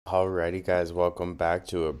Alrighty guys, welcome back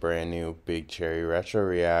to a brand new Big Cherry Retro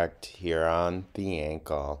React here on The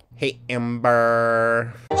Ankle. Hey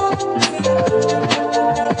Amber!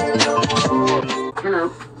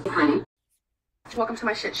 Hello. Hi. Welcome to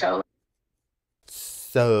my shit show.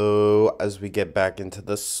 So, as we get back into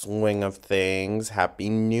the swing of things, Happy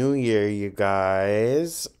New Year, you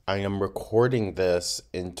guys. I am recording this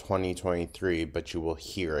in 2023, but you will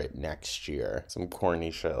hear it next year. Some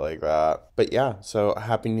corny shit like that. But yeah, so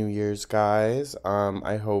Happy New Year's, guys.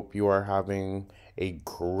 I hope you are having a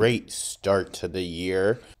great start to the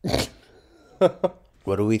year.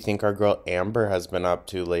 What do we think our girl Amber has been up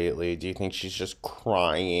to lately? Do you think she's just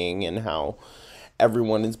crying and how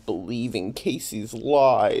everyone is believing Casey's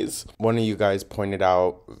lies? One of you guys pointed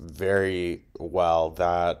out very well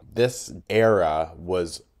that this era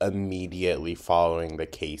was immediately following the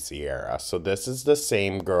Casey era. So this is the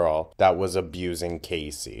same girl that was abusing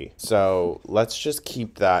Casey. So let's just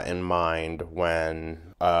keep that in mind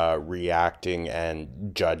when reacting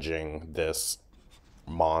and judging this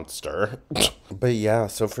monster. But yeah,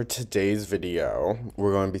 so for today's video,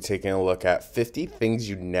 we're going to be taking a look at 50 things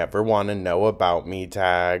you never want to know about me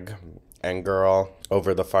tag. And girl,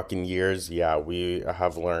 over the fucking years, yeah, we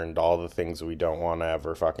have learned all the things we don't want to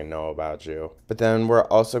ever fucking know about you. But then we're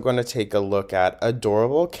also going to take a look at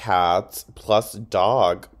adorable cats plus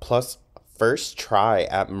dog plus first try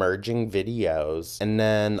at merging videos, and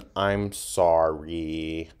then I'm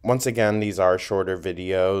sorry. Once again, these are shorter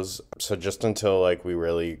videos, so just until like we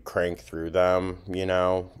really crank through them, you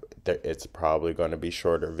know, it's probably going to be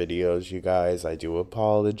shorter videos, you guys. I do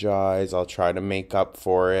apologize. I'll try to make up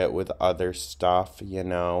for it with other stuff, you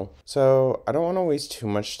know. So I don't want to waste too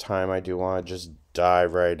much time. I do want to just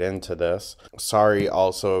dive right into this. Sorry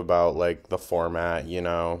also about like the format, you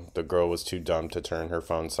know, the girl was too dumb to turn her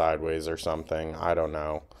phone sideways or something. I don't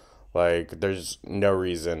know. Like there's no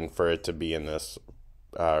reason for it to be in this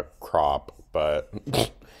crop, but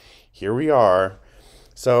here we are.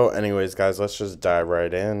 So anyways, guys, let's just dive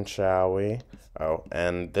right in, shall we? Oh,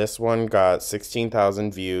 and this one got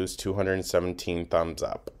 16,000 views, 217 thumbs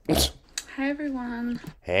up. Hi everyone.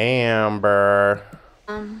 Hey Amber.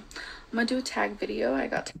 I'm gonna do a tag video.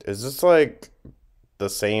 Is this like the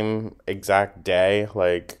same exact day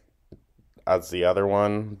like as the other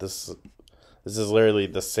one? This is literally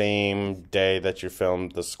the same day that you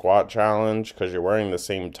filmed the squat challenge because you're wearing the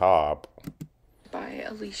same top. By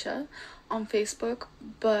Alicia on Facebook,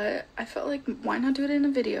 but I felt like why not do it in a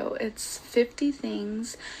video? It's 50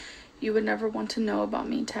 things you would never want to know about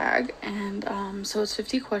me tag, and so it's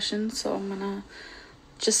 50 questions, so I'm gonna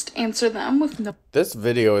just answer them with no This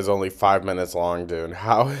video is only 5 minutes long, dude.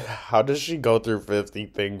 How does she go through 50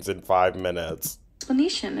 things in 5 minutes?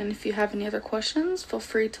 explanation. And if you have any other questions, feel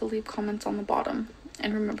free to leave comments on the bottom,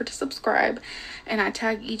 and remember to subscribe, and I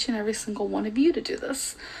tag each and every single one of you to do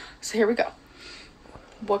this. So here we go.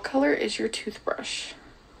 What color is your toothbrush?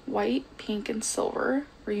 White, pink, and silver.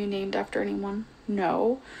 Were you named after anyone?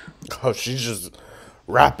 No. Oh, she's just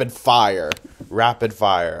rapid fire. Rapid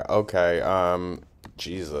fire. Okay,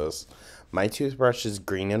 Jesus. My toothbrush is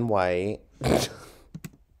green and white. What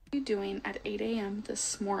are you doing at 8 a.m.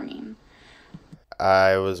 this morning?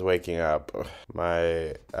 I was waking up.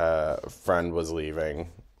 My friend was leaving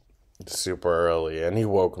super early and he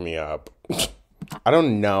woke me up. I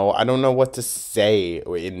don't know what to say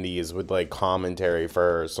in these with like commentary for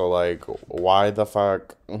her. So like, why the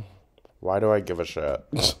fuck? Why do I give a shit?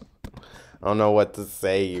 I don't know what to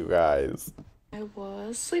say, you guys. I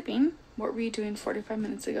was sleeping. What were you doing 45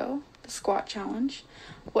 minutes ago? The squat challenge.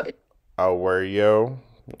 What Oh, were you?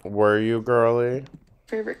 Were you, girly?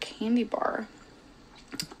 favorite candy bar?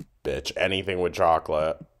 Bitch, anything with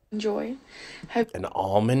chocolate. Enjoy. Have An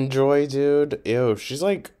almond joy, dude? Ew, she's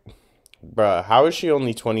like, bruh, how is she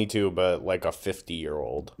only 22 but like a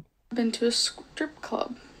 50-year-old? you been to a strip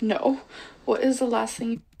club? No. What is the last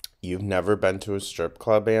thing You've never been to a strip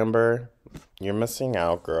club, Amber? You're missing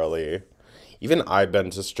out, girly. Even I've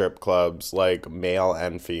been to strip clubs, like male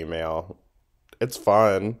and female. It's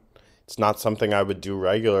fun. It's not something I would do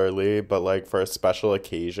regularly, but like for a special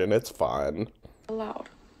occasion, it's fun. allowed?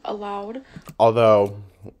 Allowed. Although,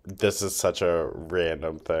 this is such a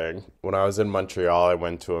random thing. When I was in Montreal, I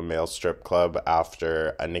went to a male strip club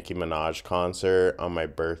after a Nicki Minaj concert on my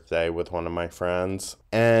birthday with one of my friends.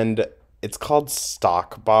 And it's called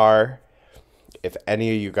Stock Bar, if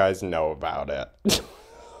any of you guys know about it.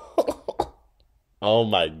 Oh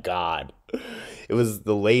my God. It was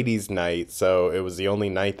the ladies' night, so it was the only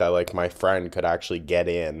night that like my friend could actually get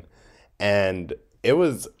in. And it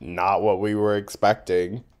was not what we were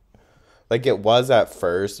expecting. Like it was at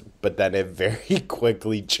first, but then it very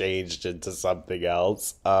quickly changed into something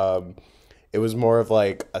else. It was more of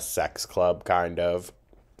like a sex club kind of.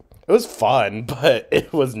 It was fun, but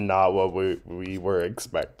it was not what we were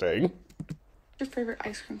expecting. Your favorite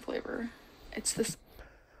ice cream flavor? It's this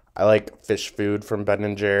I like fish food from Ben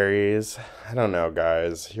and Jerry's. I don't know,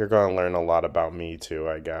 guys. You're gonna learn a lot about me too,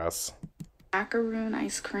 I guess. macaroon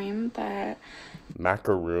ice cream that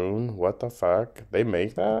Macaroon? What the fuck? They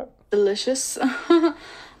make that? delicious.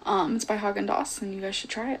 It's by Haagen-Dazs, and you guys should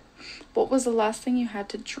try it. What was the last thing you had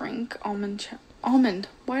to drink? Almond.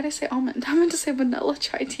 Why did I say almond? I meant to say vanilla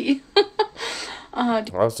chai tea.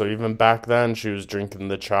 Oh, so even back then she was drinking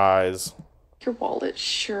the chais. Your wallet,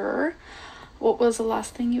 sure. What was the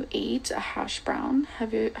last thing you ate? A hash brown.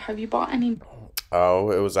 Have you bought any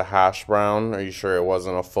Oh, it was a hash brown? Are you sure it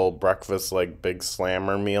wasn't a full breakfast, like big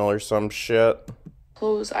slammer meal or some shit?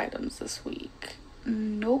 clothes items this week?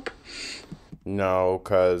 Nope. No,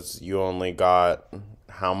 because you only got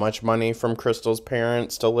how much money from Crystal's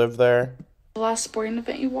parents to live there? The last sporting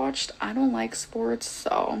event you watched? I don't like sports,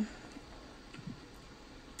 so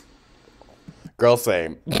Girl,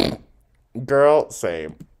 same. Girl,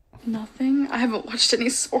 same. nothing. I haven't watched any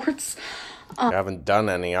sports. You haven't done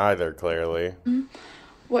any either, clearly.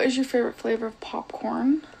 What is your favorite flavor of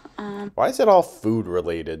popcorn? Why is it all food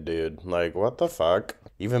related, dude? Like, what the fuck?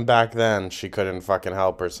 Even back then, she couldn't fucking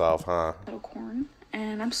help herself, huh? Little corn.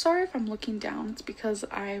 And I'm sorry if I'm looking down. It's because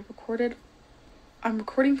I'm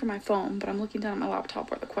recording from my phone, but I'm looking down at my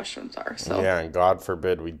laptop where the questions are. So Yeah, and God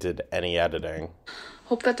forbid we did any editing.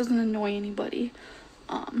 hope that doesn't annoy anybody.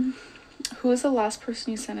 Who is the last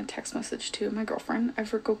person you sent a text message to? My girlfriend.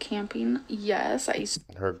 Ever go camping? Yes, I used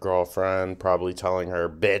to Her girlfriend probably telling her,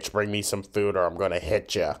 bitch, bring me some food or I'm gonna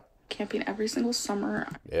hit ya. go camping every single summer.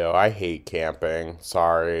 Ew, I hate camping.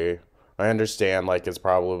 Sorry. I understand, like, it's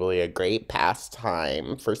probably a great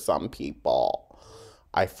pastime for some people.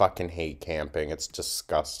 I fucking hate camping. It's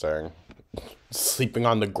disgusting. Sleeping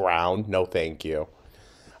on the ground? No, thank you.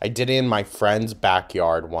 I did it in my friend's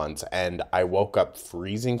backyard once, and I woke up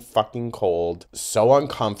freezing fucking cold, so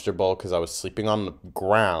uncomfortable because I was sleeping on the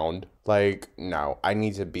ground. Like, no, I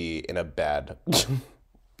need to be in a bed.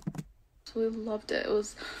 Absolutely loved it. It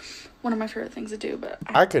was one of my favorite things to do, but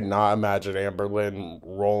I could not imagine Amberlynn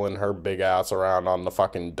rolling her big ass around on the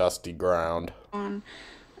fucking dusty ground. on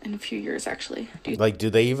in a few years actually. Do you Like, do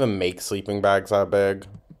they even make sleeping bags that big?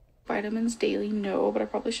 vitamins daily? No, but I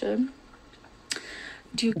probably should.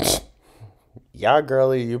 Do you Yeah,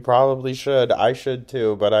 girly, you probably should. I should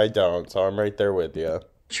too, but I don't, so I'm right there with you.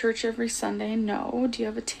 church every Sunday? No. Do you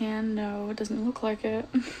have a tan? No, it doesn't look like it.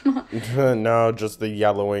 No, just the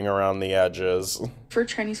yellowing around the edges. For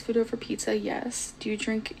Chinese food over pizza? Yes. Do you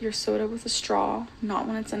drink your soda with a straw? Not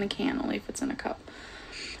when it's in a can, only if it's in a cup.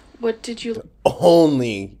 What did you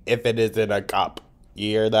Only if it is in a cup. You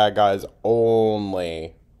hear that, guys?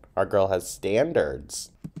 Only. Our girl has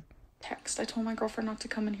standards. text? I told my girlfriend not to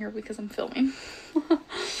come in here because I'm filming.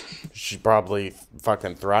 She probably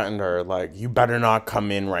fucking threatened her, like, you better not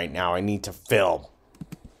come in right now. I need to film.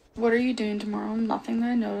 What are you doing tomorrow? Nothing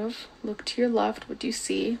that I know of. Look to your left. What do you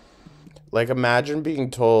see? Like, imagine being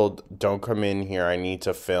told, don't come in here, I need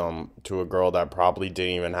to film, to a girl that probably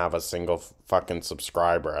didn't even have a single fucking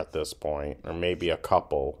subscriber at this point. Or maybe a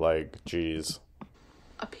couple. Like, jeez.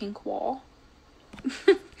 A pink wall.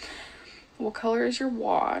 What color is your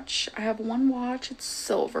watch? I have one watch. It's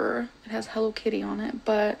silver. It has Hello Kitty on it,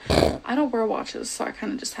 but I don't wear watches, so I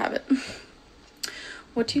kind of just have it.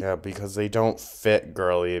 What do you Yeah, because they don't fit,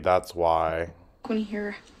 girly, that's why. think when you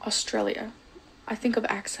hear Australia? I think of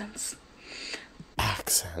accents.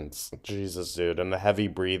 Accents. Jesus, dude. And the heavy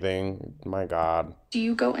breathing. My God. Do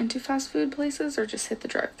you go into fast food places or just hit the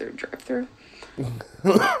drive-through?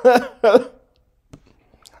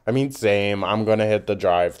 I mean, same. I'm gonna hit the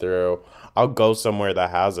drive-through. I'll go somewhere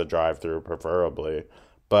that has a drive-through, preferably.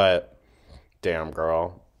 But, damn,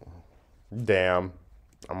 girl. Damn.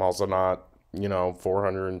 I'm also not,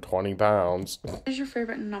 420 pounds. What is your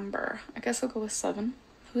favorite number? I guess I'll go with 7.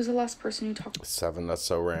 Who's the last person you talked on 7, that's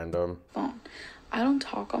so random. the phone? I don't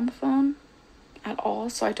talk on the phone at all,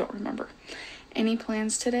 so I don't remember. Any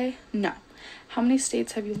plans today? No. How many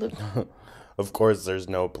states have you lived in? Of course, there's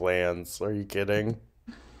no plans. Are you kidding?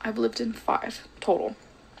 I've lived in 5 total.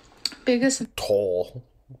 Biggest Toll.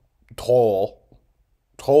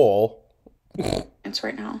 it's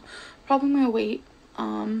right now. Probably my weight.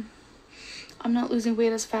 I'm not losing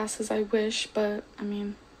weight as fast as I wish, but I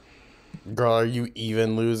mean, Girl, are you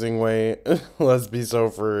even losing weight? Let's be so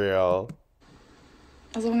for real.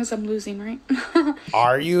 as long as I'm losing, right?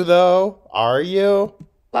 Are you, though? Are you?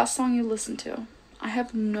 Last song you listened to? I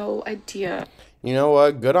have no idea. You know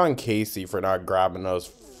what? Good on Casey for not grabbing those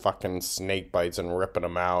fucking snake bites and ripping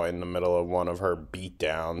them out in the middle of one of her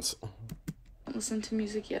beatdowns. I haven't listened to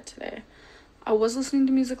music yet today. I was listening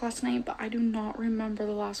to music last night, but I do not remember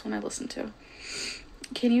the last one I listened to.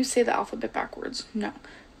 Can you say the alphabet backwards? No.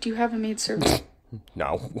 Do you have a maid servant?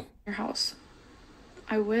 No. In your house?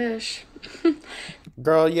 I wish.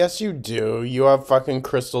 Girl, yes you do. You have fucking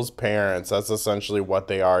Crystal's parents. That's essentially what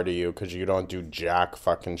they are to you, because you don't do jack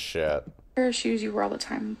fucking shit. Pair of shoes you wear all the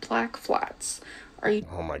time. Black flats. Are you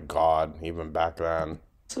Oh my god, even back then.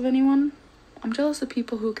 jealous of anyone? I'm jealous of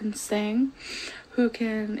people who can sing, who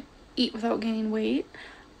can eat without gaining weight,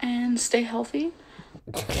 and stay healthy.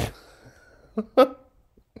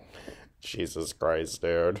 Jesus Christ,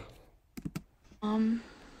 dude.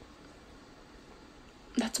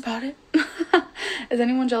 That's about it. Is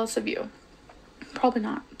anyone jealous of you? Probably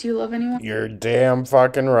not. Do you love anyone? You're damn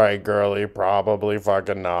fucking right, girlie. Probably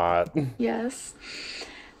fucking not. Yes.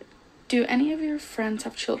 Do any of your friends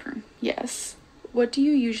have children? Yes. What do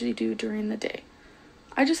you usually do during the day?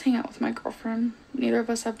 I just hang out with my girlfriend. Neither of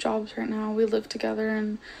us have jobs right now. We live together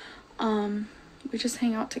and we just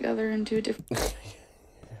hang out together and do different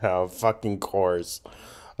Oh, fucking course.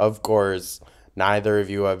 Of course. Neither of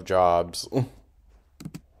you have jobs.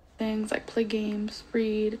 things like play games,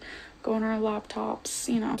 read, go on our laptops,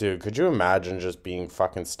 you know. Dude, could you imagine just being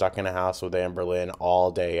fucking stuck in a house with Amberlynn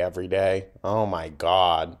all day, every day? Oh my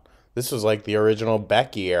god. This was like the original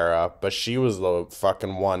Becky era, but she was the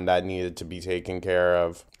fucking one that needed to be taken care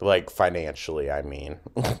of. Like, financially, I mean.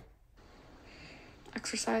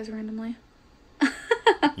 Exercise randomly.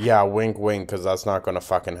 Yeah, wink wink, because that's not gonna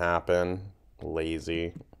fucking happen.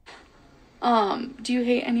 Lazy. Do you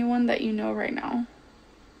hate anyone that you know right now?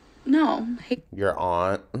 No. Hate Your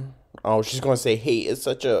aunt. Oh, she's gonna say hate is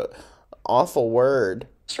such a awful word.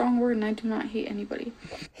 strong word and I do not hate anybody.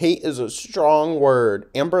 Hate is a strong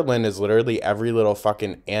word. Amberlynn is literally every little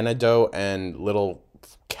fucking anecdote and little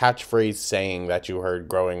catchphrase saying that you heard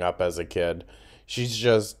growing up as a kid. She's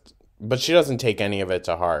just, but she doesn't take any of it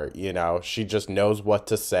to heart, you know? She just knows what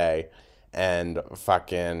to say and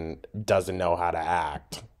fucking doesn't know how to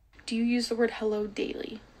act. Do you use the word hello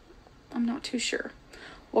daily? I'm not too sure.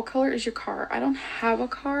 What color is your car? I don't have a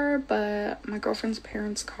car, but my girlfriend's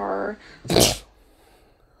parents' car.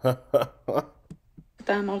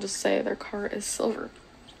 Them, I'll just say their car is silver.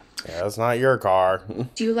 Yeah, it's not your car.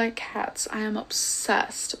 Do you like cats? I am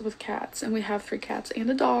obsessed with cats, and we have 3 cats and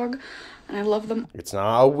a dog, and I love them. It's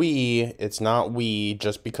not a we. It's not we.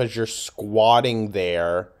 Just because you're squatting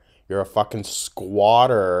there, you're a fucking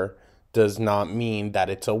squatter, does not mean that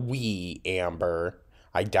it's a we, Amber.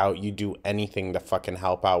 I doubt you do anything to fucking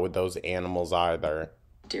help out with those animals either.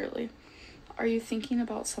 Dearly. Are you thinking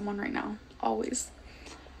about someone right now? Always.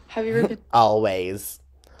 Have you ever been Always.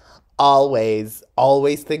 Always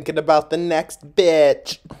thinking about the next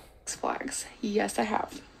bitch. Six Flags? Yes, I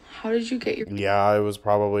have. How did you get your Yeah, it was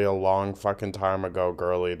probably a long fucking time ago,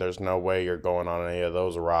 girlie. The's no way you're going on any of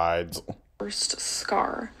those rides. first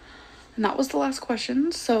scar? And that was the last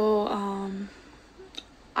question. So,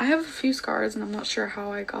 I have a few scars and I'm not sure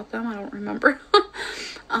how I got them. I don't remember.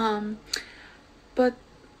 But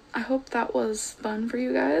I hope that was fun for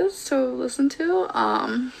you guys to listen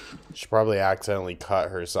to. She probably accidentally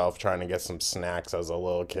cut herself trying to get some snacks as a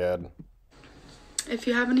little kid. If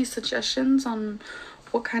you have any suggestions on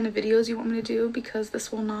what kind of videos you want me to do, because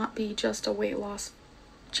this will not be just a weight loss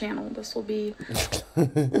channel. This will be...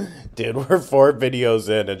 Dude, we're 4 videos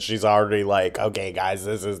in and she's already like, okay, guys,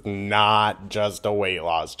 this is not just a weight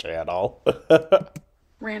loss channel.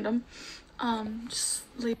 random. Just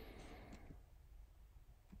leave...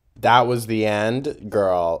 That was the end?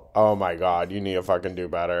 Girl, oh my god, you need to fucking do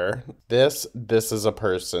better. This is a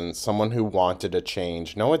person, someone who wanted to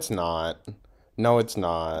change. No, it's not. No, it's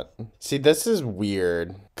not. See, this is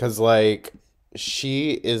weird, because, like,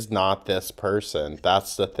 she is not this person.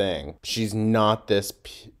 That's the thing. She's not this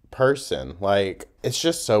person. Like, it's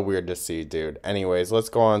just so weird to see, dude. Anyways, let's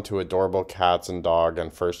go on to adorable cats and dog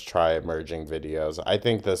and first try emerging videos. I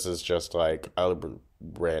think this is just, like, a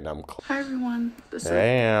random... Hi, everyone. This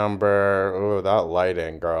Hey, Amber. Ooh, that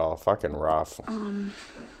lighting, girl. Fucking rough.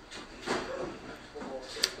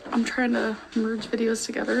 I'm trying to merge videos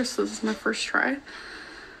together, so this is my first try.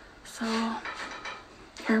 So,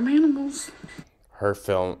 here are my animals. Her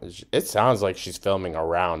film... It sounds like she's filming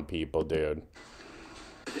around people, dude.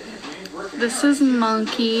 This is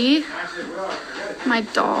Monkey, my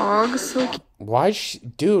dog. So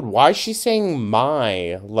cute. Why is she saying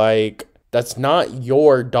my? Like, that's not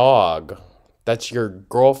your dog. That's your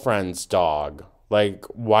girlfriend's dog. Like,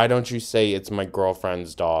 why don't you say it's my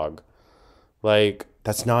girlfriend's dog? Like,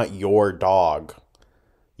 that's not your dog.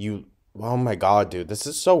 You, oh my God, dude, this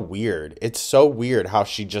is so weird. It's so weird how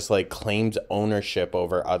she just like claims ownership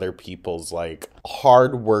over other people's like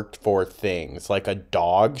hard worked for things. Like a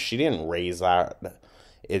dog, she didn't raise that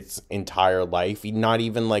its entire life, not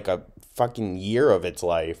even like a fucking year of its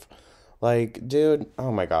life. Like, dude,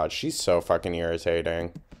 oh my God, she's so fucking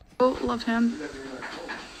irritating. Oh, love him.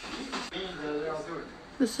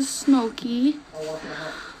 This is Smokey.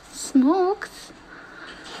 Smokes.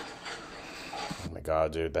 Oh my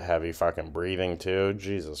God, dude, the heavy fucking breathing too.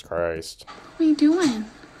 Jesus Christ. What are you doing?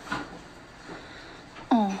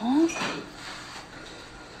 Aw.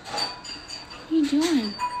 What are you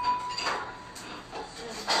doing?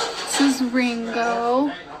 This is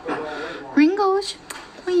Ringo. Ringo's,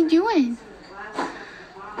 what are you doing?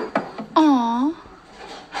 Aw.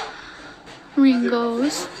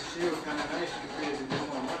 Ringo's.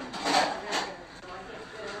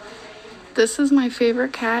 This is my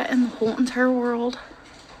favorite cat in the whole entire world.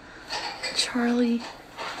 Charlie.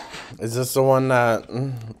 Is this the one that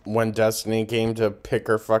when Destiny came to pick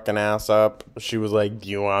her fucking ass up, she was like, "Do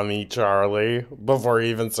you want me, Charlie?" Before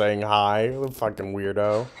even saying hi? The fucking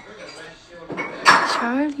weirdo.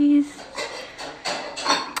 Charlie's.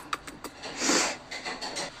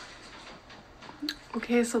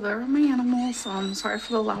 Okay, so there are my animals. Sorry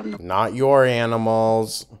for the loud noise. Not your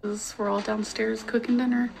animals. We're all downstairs cooking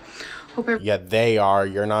dinner. Hope everyone's Yeah, they are.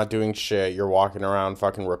 You're not doing shit. You're walking around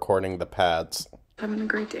fucking recording the pets. having a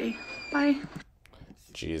great day. Bye.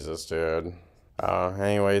 Jesus, dude.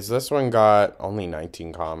 Anyways, this one got only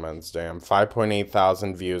 19 comments, damn. 5.8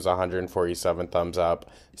 thousand views, 147 thumbs up.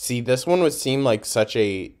 See, this one would seem like such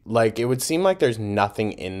a, like, it would seem like there's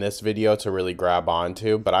nothing in this video to really grab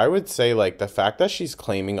onto, but I would say, like, the fact that she's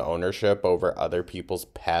claiming ownership over other people's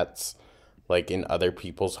pets, like, in other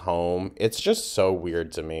people's home, it's just so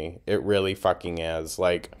weird to me. It really fucking is.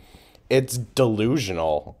 Like, it's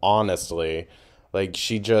delusional, honestly. Like,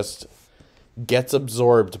 she just gets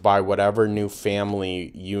absorbed by whatever new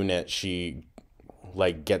family unit she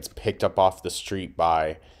like gets picked up off the street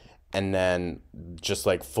by, and then just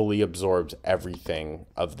like fully absorbs everything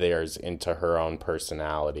of theirs into her own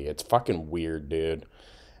personality. It's fucking weird, dude.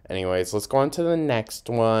 Anyways, let's go on to the next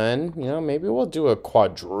one. You know, maybe we'll do a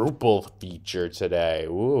quadruple feature today.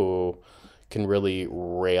 Ooh, can really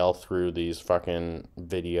rail through these fucking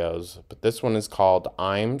videos. But this one is called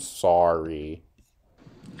I'm Sorry.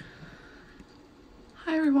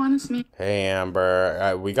 Hi everyone, it's me. Hey,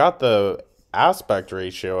 Amber. We got the aspect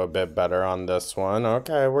ratio a bit better on this one.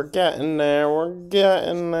 Okay, we're getting there. We're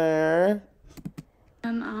getting there.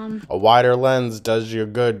 And A wider lens does you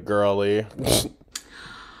good, girly.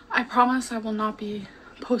 I promise I will not be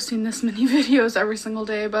posting this many videos every single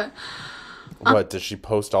day, but What, does she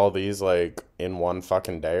post all these, like, in one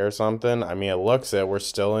fucking day or something? I mean, it looks it. We're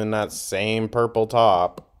still in that same purple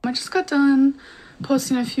top. I just got done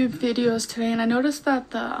posting a few videos today, and I noticed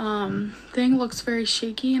that the thing looks very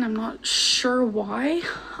shaky, and I'm not sure why.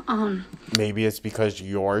 Maybe it's because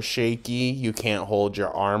you're shaky. You can't hold your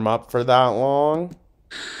arm up for that long.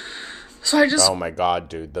 So I just Oh my God,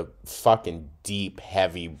 dude. The fucking deep,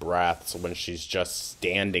 heavy breaths when she's just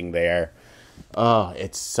standing there. Oh,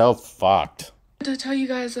 it's so fucked. to tell you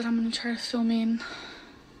guys that I'm gonna try filming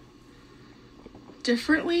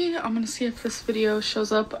differently. I'm gonna see if this video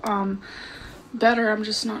shows up better. I'm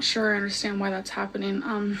just not sure I understand why that's happening.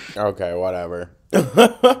 Okay, whatever.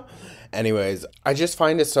 Anyways, I just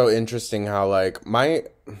find it so interesting how, like,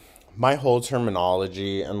 my whole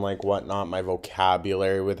terminology and, like, whatnot, my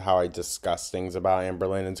vocabulary with how I discuss things about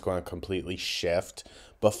Amberlynn is going to completely shift.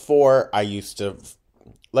 Before, I used to,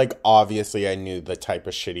 like, obviously I knew the type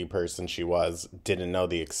of shitty person she was, didn't know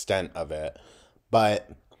the extent of it. But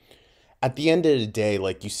at the end of the day,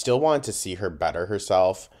 like, you still want to see her better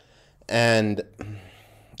herself. And,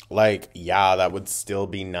 like, yeah, that would still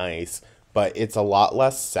be nice. But it's a lot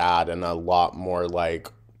less sad and a lot more like,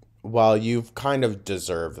 well, you've kind of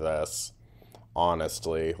deserved this,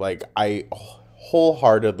 honestly. Like, I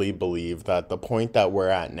wholeheartedly believe that the point that we're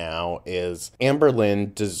at now is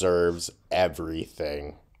Amberlynn deserves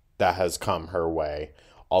everything that has come her way.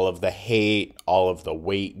 All of the hate, all of the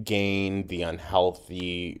weight gain, the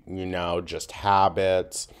unhealthy, just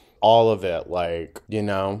habits, all of it, like,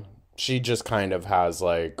 she just kind of has,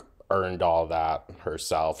 like, earned all that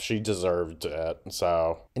herself. She deserved it.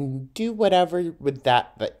 So, and do whatever with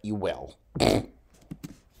that you will.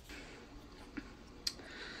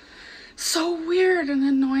 So weird and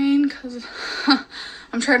annoying because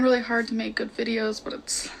I'm trying really hard to make good videos,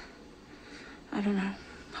 but I don't know.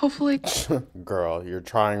 Hopefully. Girl, you're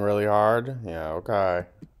trying really hard? Yeah, okay.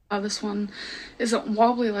 This one isn't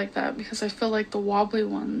wobbly like that because I feel like the wobbly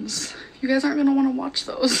ones, you guys aren't going to want to watch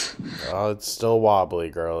those. Oh, it's still wobbly,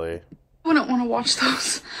 girly. I wouldn't want to watch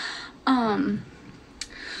those.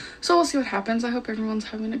 So we'll see what happens. I hope everyone's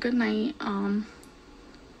having a good night. And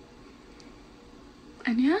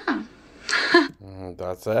yeah.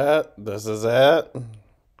 That's it. This is it.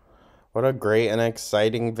 What a great and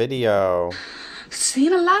exciting video.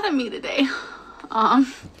 Seen a lot of me today.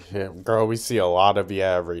 Yeah, girl, we see a lot of you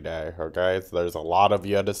every day, okay? So there's a lot of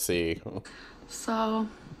you to see. So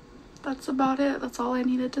that's about it. That's all I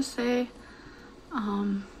needed to say.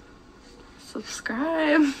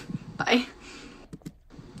 Subscribe. Bye.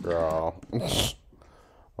 Girl.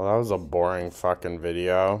 Well, that was a boring fucking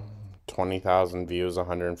video. 20,000 views,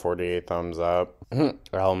 148 thumbs up.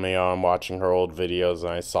 LMAO, I'm watching her old videos and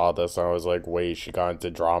I saw this and I was like, wait, she got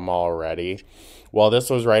into drama already? Well, this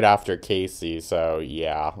was right after Casey, so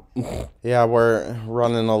yeah. Yeah, we're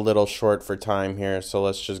running a little short for time here, so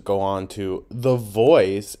let's just go on to The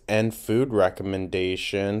Voice and food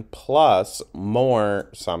recommendation, plus more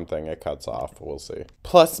something it cuts off, we'll see.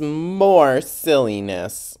 Plus more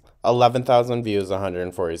silliness. 11,000 views,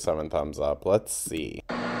 147 thumbs up. Let's see.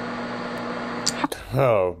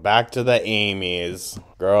 Oh, back to the Amy's.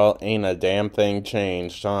 Girl, ain't a damn thing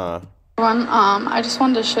changed, huh? Everyone, I just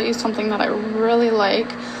wanted to show you something that I really like.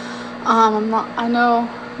 I know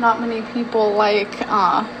not many people like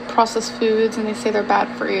processed foods and they say they're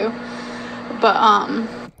bad for you. But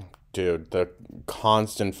dude, the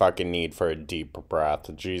constant fucking need for a deep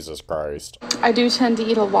breath. Jesus Christ. I do tend to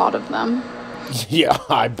eat a lot of them. Yeah,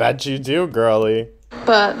 I bet you do, girly.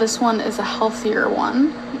 But this one is a healthier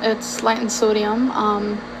one. It's light in sodium.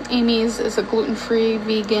 Amy's is a gluten-free,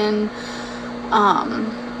 vegan,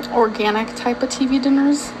 organic type of TV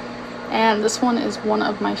dinners. And this one is one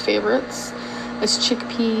of my favorites. It's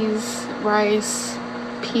chickpeas, rice,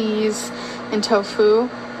 peas, and tofu.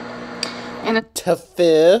 And it's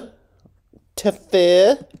Tofu.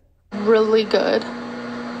 really good.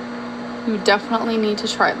 You definitely need to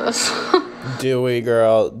try this. Do we,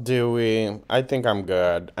 girl? Do we? I think I'm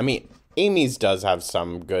good. I mean, Amy's does have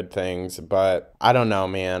some good things, but I don't know,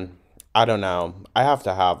 man. I don't know. I have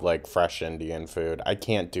to have, like, fresh Indian food. I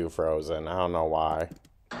can't do frozen. I don't know why.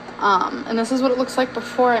 And this is what it looks like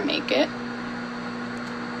before I make it.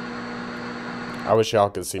 I wish y'all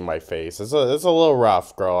could see my face. It's a little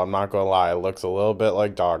rough, girl. I'm not gonna lie. It looks a little bit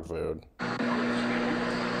like dog food.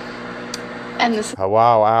 And this Oh,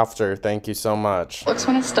 wow, after. Thank you so much. looks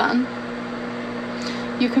when it's done.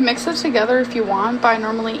 You can mix it together if you want, but I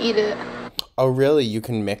normally eat it Oh, really? You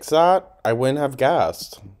can mix that? I wouldn't have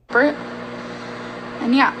guessed. separate.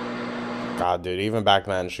 And yeah, God, dude, even back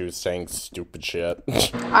then she was saying stupid shit.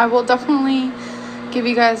 I will definitely give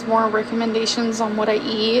you guys more recommendations on what I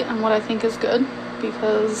eat and what I think is good,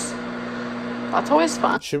 because that's always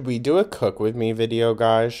fun. Should we do a cook with me video,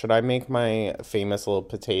 guys? Should I make my famous little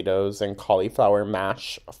potatoes and cauliflower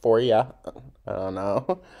mash for you? I don't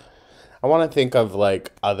know. I want to think of,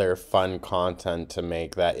 like, other fun content to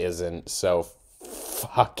make that isn't so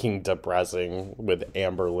fucking depressing with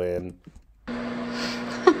Amberlynn.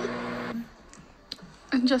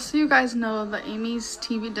 And just so you guys know, the Amy's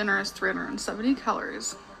TV dinner is 370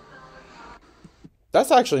 calories.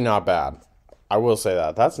 That's actually not bad. I will say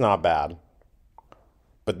that. That's not bad.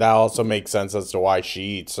 But that also makes sense as to why she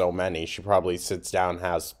eats so many. She probably sits down,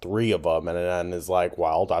 has 3 of them, and then is like,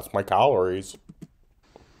 well, that's my calories.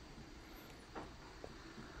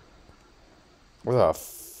 What a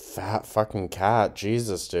fat fucking cat.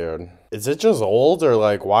 Jesus, dude. Is it just old, or,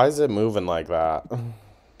 like, why is it moving like that?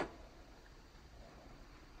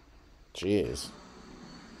 Jeez.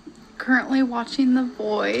 Currently watching The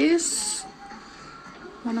Voice.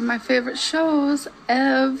 One of my favorite shows,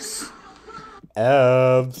 Evs.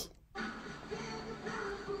 Evs.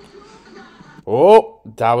 Oh,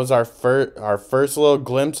 that was our first little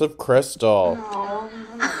glimpse of Crystal.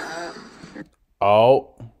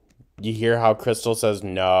 Oh, you hear how Crystal says,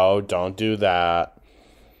 no, don't do that.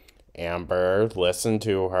 Amber, listen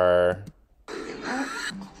to her.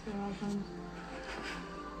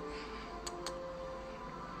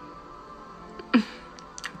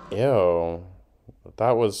 Ew.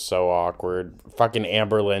 That was so awkward. Fucking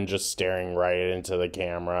Amberlynn just staring right into the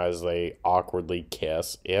camera as they awkwardly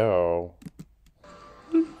kiss. Ew.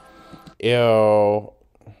 Ew.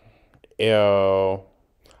 Ew.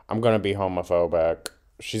 I'm gonna be homophobic.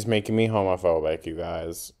 She's making me homophobic, you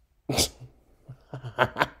guys.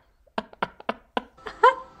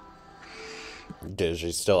 Dude,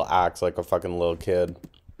 she still acts like a fucking little kid.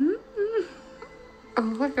 Oh,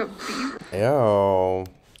 like a beaver. Ew.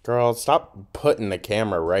 Girl, stop putting the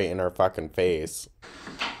camera right in her fucking face.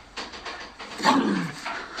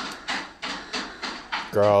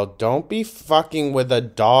 Girl, don't be fucking with a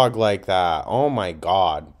dog like that. Oh my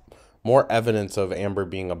god. More evidence of Amber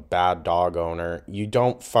being a bad dog owner. You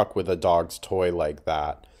don't fuck with a dog's toy like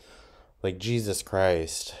that. Like, Jesus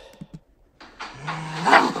Christ.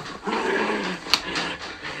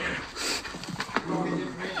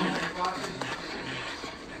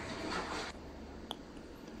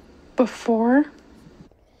 Before?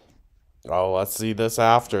 Oh, let's see this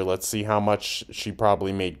after. Let's see how much she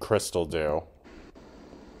probably made Crystal do.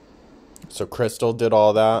 So Crystal did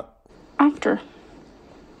all that? After.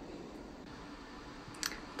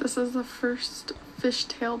 This is the first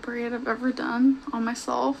fishtail braid I've ever done on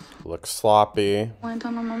myself. Looks sloppy. Only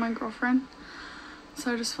done them on my girlfriend.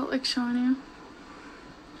 So I just felt like showing you.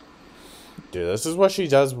 Dude, this is what she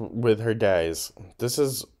does with her days. This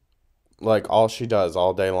is like all she does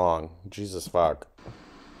all day long. Jesus fuck.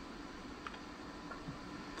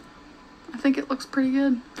 I think it looks pretty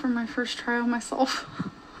good for my first try on myself.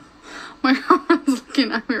 My girlfriend's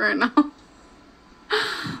looking at me right now.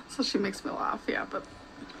 So she makes me laugh, yeah, but...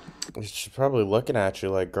 She's probably looking at you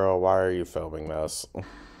like, girl, why are you filming this?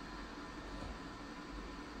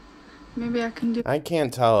 Maybe I can do... I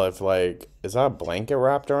can't tell if, like, is that a blanket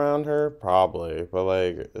wrapped around her? Probably. But,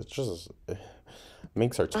 like, it just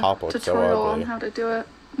makes her top look so tutorial ugly. on how to do it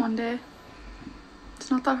one day.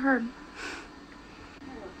 It's not that hard.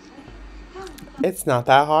 It's not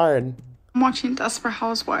that hard. I'm watching Desperate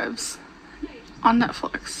Housewives on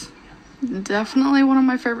Netflix. Definitely one of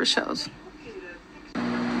my favorite shows.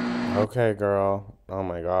 Okay, girl. Oh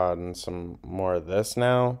my god, and some more of this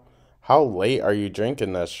now? How late are you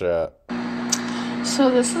drinking this shit? So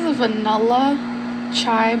this is a vanilla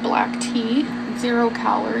chai black tea, 0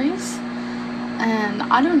 calories. And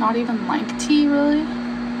I do not even like tea, really.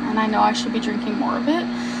 And I know I should be drinking more of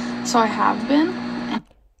it. So I have been.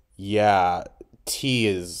 Yeah, tea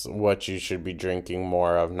is what you should be drinking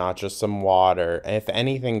more of, not just some water. If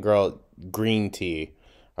anything, girl, green tea.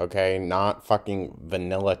 Okay, not fucking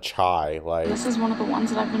vanilla chai. Like, this is one of the ones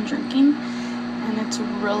that I've been drinking, and it's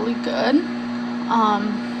really good.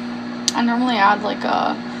 I normally add like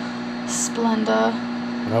a Splenda.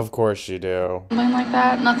 Of course you do. Something like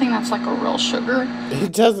that. Nothing that's like a real sugar.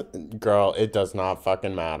 It does, girl, it does not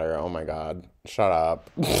fucking matter. Oh my god. Shut up.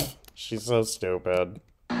 She's so stupid.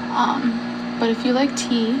 But if you like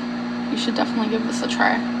tea, you should definitely give this a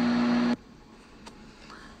try.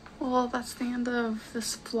 Well, that's the end of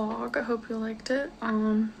this vlog. I hope you liked it.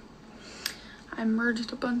 I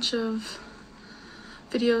merged a bunch of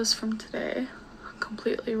videos from today,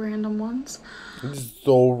 completely random ones.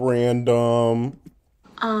 So random.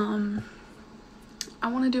 I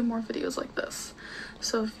want to do more videos like this.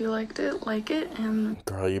 So if you liked it, like it, and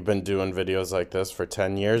Girl, you've been doing videos like this for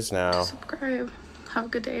 10 years now. subscribe. Have a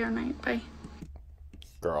good day or night. Bye.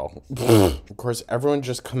 Girl. Of course, everyone's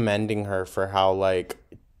just commending her for how, like,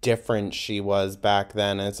 different she was back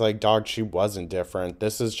then. And it's like, dog, she wasn't different.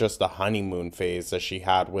 This is just the honeymoon phase that she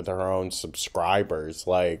had with her own subscribers.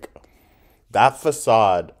 Like, that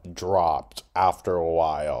facade dropped after a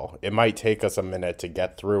while. It might take us a minute to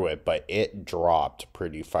get through it, but it dropped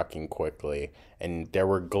pretty fucking quickly. And there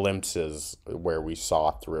were glimpses where we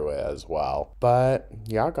saw through it as well. But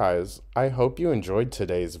yeah, guys, I hope you enjoyed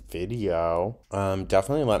today's video.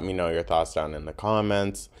 Definitely let me know your thoughts down in the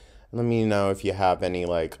comments. Let me know if you have any,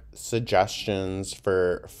 like, suggestions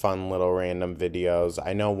for fun little random videos.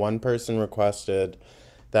 I know one person requested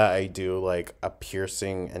that I do, like, a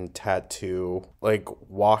piercing and tattoo, like,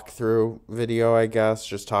 walkthrough video, I guess.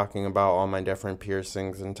 Just talking about all my different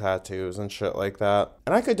piercings and tattoos and shit like that.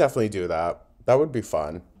 And I could definitely do that. That would be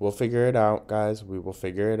fun. We'll figure it out, guys. We will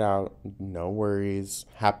figure it out. No worries.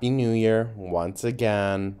 Happy New Year once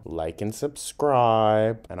again. Like and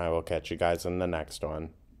subscribe. And I will catch you guys in the next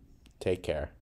one. Take care.